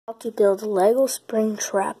To build a Lego spring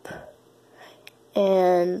trap,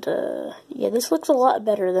 and yeah, this looks a lot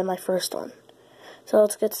better than my first one, so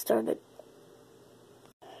let's get started.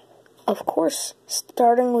 Of course,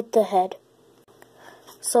 starting with the head.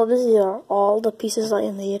 So these are all the pieces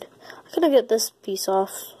I need. I'm gonna get this piece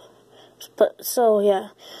off, but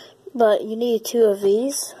but you need 2 of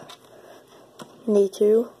these. You need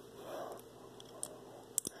two,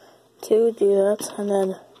 do that, and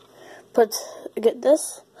then get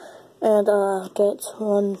this. And get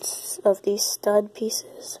 1 of these stud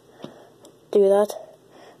pieces. Do that.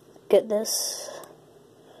 Get this.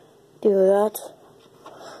 Do that.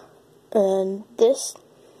 And this.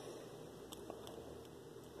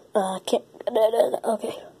 Can't.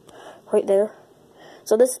 Okay. Right there.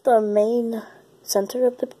 So this is the main center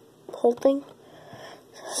of the whole thing.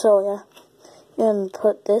 So yeah. And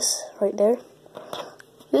put this right there.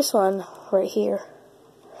 This one right here.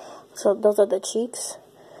 So those are the cheeks.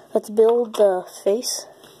 Let's build the face.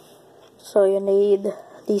 So you need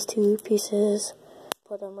these 2 pieces.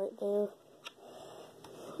 Put them right there.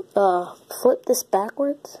 Flip this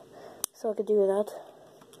backwards so I could do that.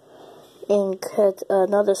 And get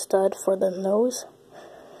another stud for the nose.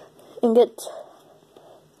 And get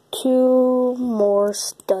 2 more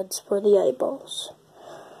studs for the eyeballs.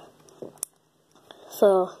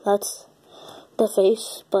 So that's the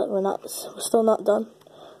face, but we're still not done.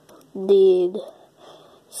 Need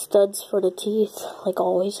studs for the teeth, like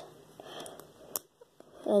always.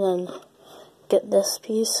 And then get this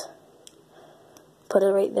piece, put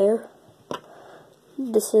it right there.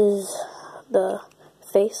 This is the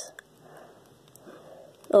face.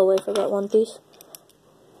 Oh wait, I forgot 1 piece.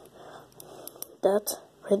 That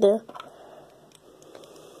right there.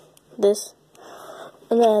 This.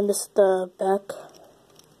 And then this is the back.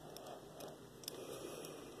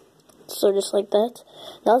 So just like that.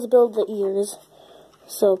 Now let's build the ears.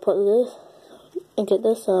 So put this, and get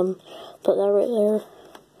this, put that right there,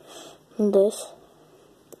 and this,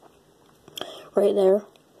 right there,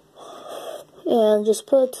 and just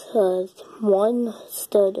put 1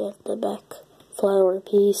 stud at the back, flower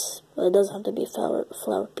piece, it doesn't have to be a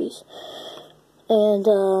flower piece, and,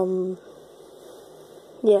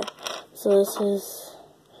 yeah, so this is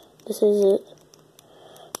it,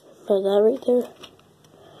 put that right there.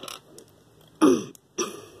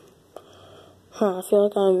 I feel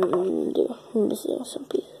like I'm missing some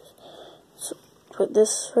pieces. So put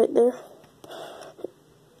this right there.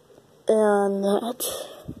 And that.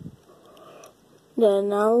 Then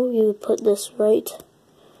now you put this right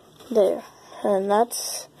there. And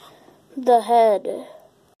that's the head.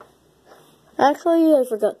 Actually, I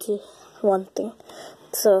forgot one thing.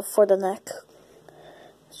 So for the neck,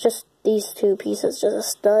 it's just these 2 pieces, just a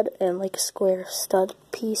stud and like a square stud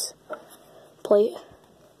piece plate.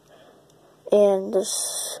 And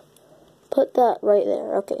just put that right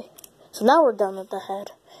there. Okay. So now we're done with the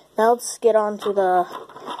head. Now let's get on to the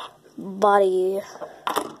body.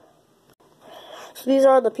 So these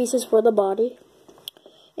are the pieces for the body.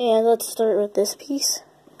 And let's start with this piece.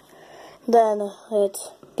 Then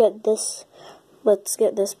let's get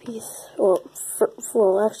this piece. Well,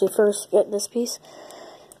 actually first get this piece.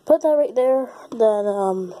 Put that right there.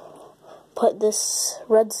 Then put this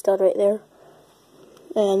red stud right there.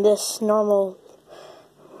 And this normal,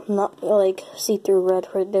 not like see-through red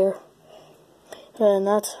right there. And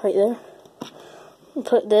that's right there.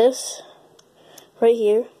 Put this right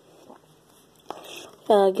here.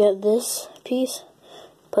 Get this piece.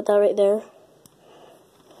 Put that right there.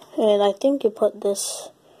 And I think you put this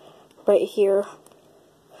right here.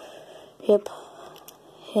 Yep.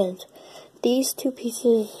 And these 2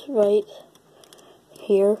 pieces right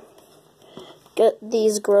here. Get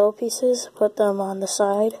these grill pieces, put them on the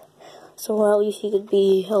side, so at least you could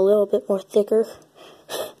be a little bit more thicker.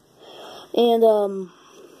 And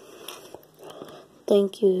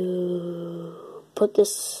thank you. Put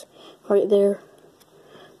this right there.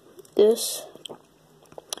 This.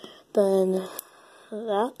 Then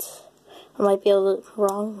that. I might be a little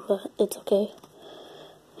wrong, but it's okay.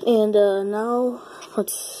 And now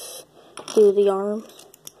let's do the arms,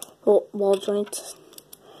 wall joints.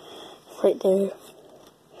 Right there.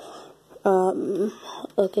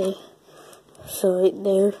 Okay. So right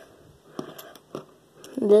there.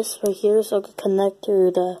 This right here, so I can connect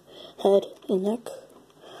to the head and neck.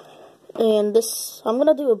 And this, I'm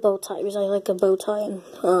gonna do a bow tie because I like a bow tie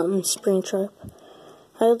and spring trap.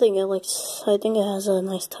 I think it has a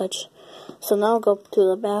nice touch. So now I'll go to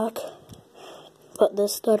the back. Put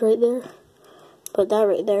this stud right there. Put that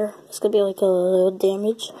right there. It's gonna be like a little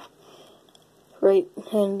damage. Right,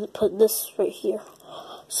 and put this right here.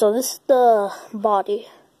 So this is the body.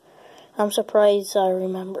 I'm surprised I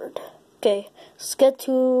remembered. Okay, let's get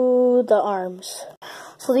to the arms.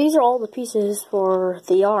 So these are all the pieces for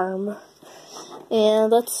the arm.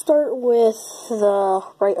 And let's start with the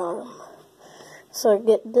right arm. So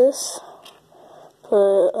get this,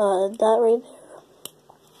 put that right there.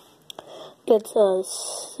 Get a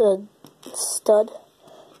stud.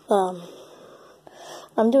 I'm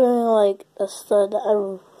doing like a stud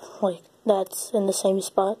like that's in the same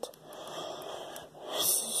spot.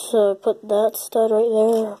 So put that stud right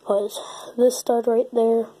there, put this stud right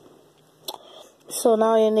there. So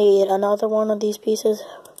now you need another one of these pieces,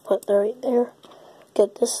 put that right there.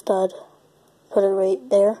 Get this stud, put it right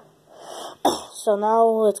there. So now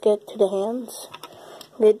let's get to the hands.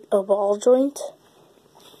 Get a ball joint.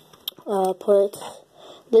 Put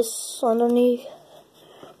this underneath.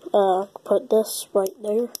 Put this right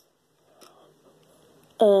there.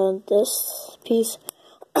 And this piece.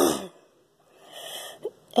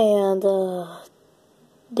 And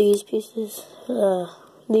these pieces.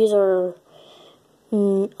 These are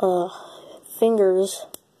fingers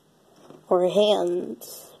or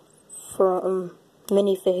hands from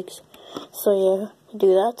minifigs. So yeah, do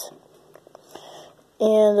that.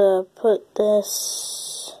 And put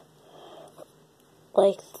this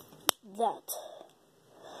like that.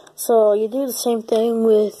 So you do the same thing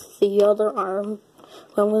with the other arm.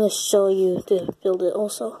 I'm going to show you to build it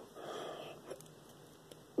also.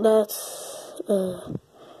 That's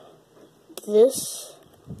this.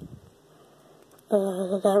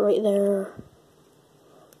 That right there.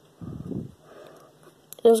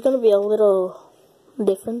 There's going to be a little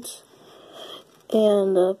difference.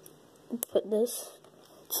 And put this.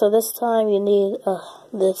 So this time you need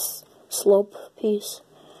this slope piece.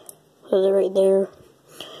 Put it right there.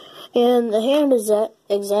 And the hand is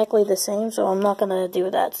exactly the same, so I'm not going to do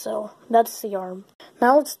that. So that's the arm.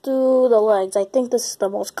 Now let's do the legs. I think this is the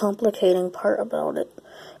most complicating part about it,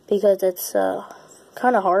 because it's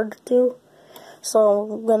kind of hard to do.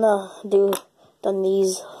 So I'm going to do the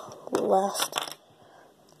knees last.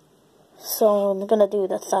 So I'm going to do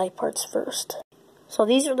the thigh parts first. So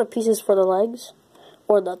these are the pieces for the legs,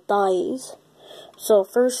 or the thighs. So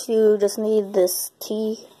first you just need this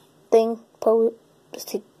T thing, pose,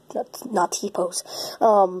 not T-pose,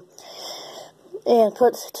 and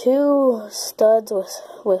put two studs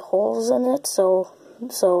with holes in it, so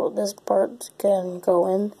this part can go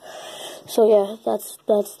in. So yeah, that's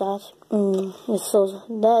that. So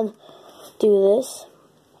then do this.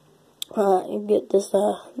 You get this.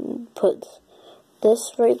 Put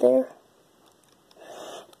this right there,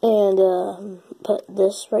 and put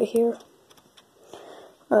this right here.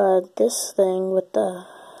 This thing with the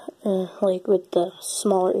like with the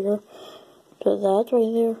smaller ear. Put that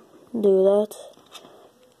right there. Do that.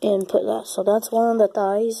 And put that. So that's one of the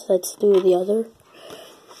thighs. Let's do the other.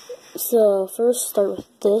 So first start with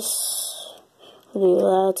this. Do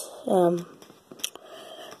that.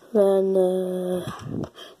 Then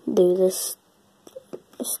do this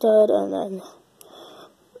stud, and then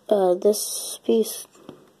this piece,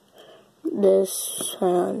 this,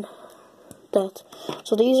 and that.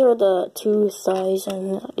 So these are the two thighs,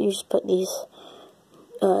 and you just put these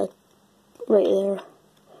right there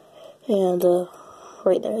and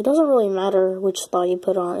right there. It doesn't really matter which thigh you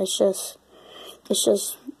put on. It's just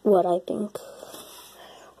what I think.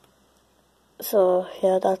 So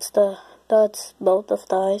yeah, that's both the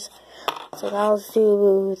thighs. So now let's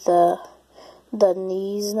do the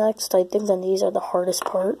knees next. I think the knees are the hardest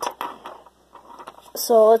part.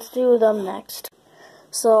 So let's do them next.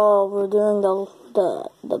 So we're doing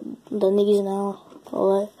the knees now,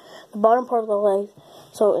 the bottom part of the leg.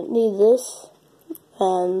 So it needs this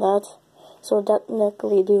and that. So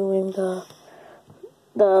technically doing the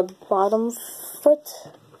bottom foot,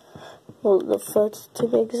 well, the foot to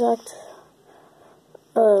be exact.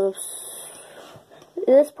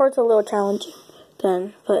 This part's a little challenging.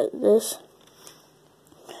 Then put this,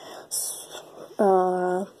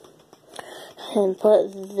 and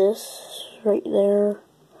put this right there.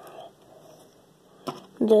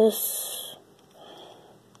 This,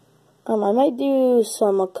 I might do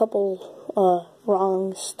a couple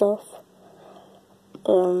wrong stuff.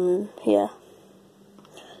 Yeah.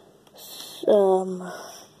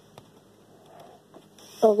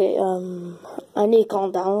 Okay, I need to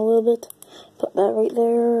calm down a little bit. Put that right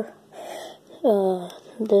there.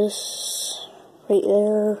 This right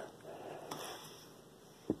there.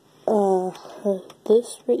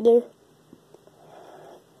 This right there.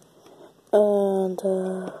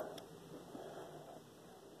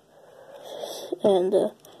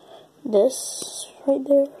 And this right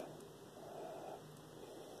there.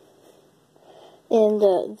 And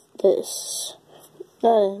this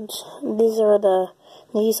And these are the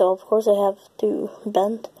knees, so of course I have to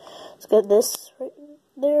bend. Let's get this right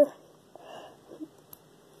there.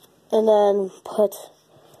 And then put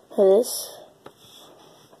this.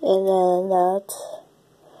 And then that.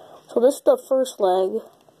 So this is the first leg.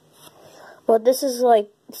 But this is like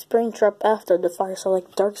Springtrap after the fire, so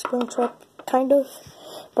like dark Springtrap, kind of.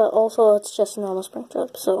 But also it's just normal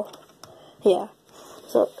Springtrap, so yeah.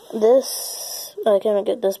 So this, I can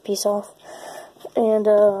get this piece off. And,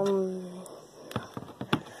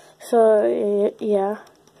 so, yeah.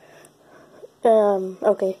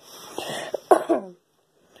 Okay.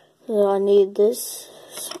 So I need this,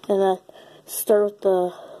 and then start with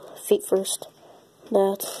the feet first.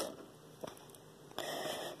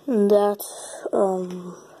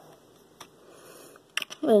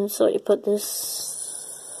 And so you put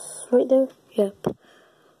this right there. Yep.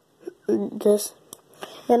 This.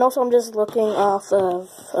 And also I'm just looking off of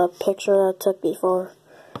a picture I took before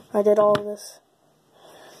I did all of this.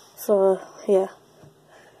 So, yeah.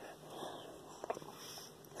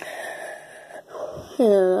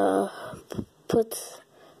 And, put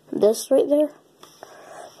this right there.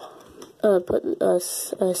 Put a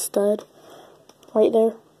stud right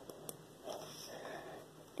there.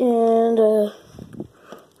 And, I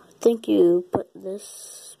think you put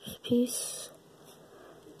this piece.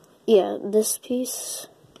 Yeah, this piece.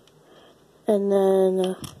 And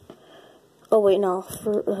then, oh wait, no,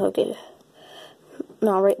 okay.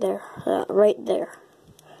 No, right there. Right there.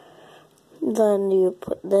 Then you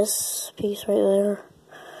put this piece right there.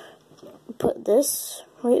 Put this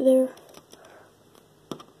right there.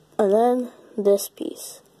 And then this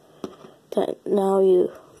piece. Then now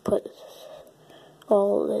you put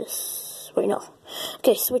all this. Wait, no.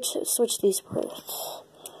 Okay, switch these parts.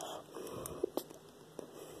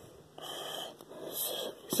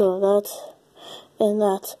 So that's, and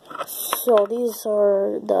that's, so these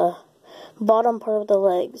are the bottom part of the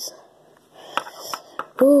legs.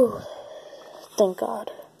 Ooh, thank God.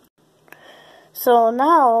 So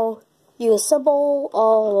now you assemble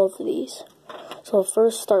all of these. So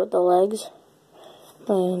first start with the legs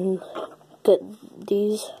and get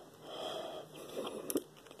these,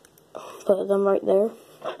 put them right there.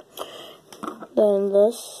 Then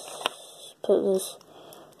this, put this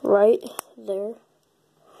right there.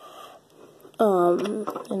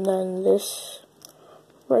 And then this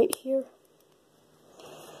right here.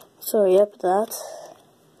 So, yep, that.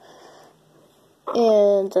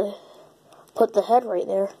 And put the head right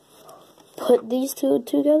there. Put these two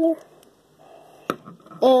together.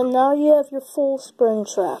 And now you have your full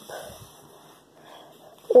Springtrap.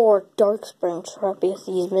 Or dark Springtrap, because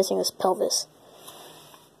he's missing his pelvis.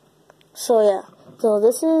 So, yeah. So,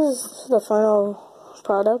 this is the final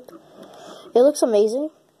product. It looks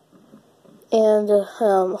amazing. And,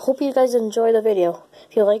 hope you guys enjoy the video.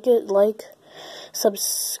 If you like it, like,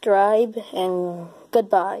 subscribe, and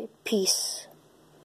goodbye. Peace.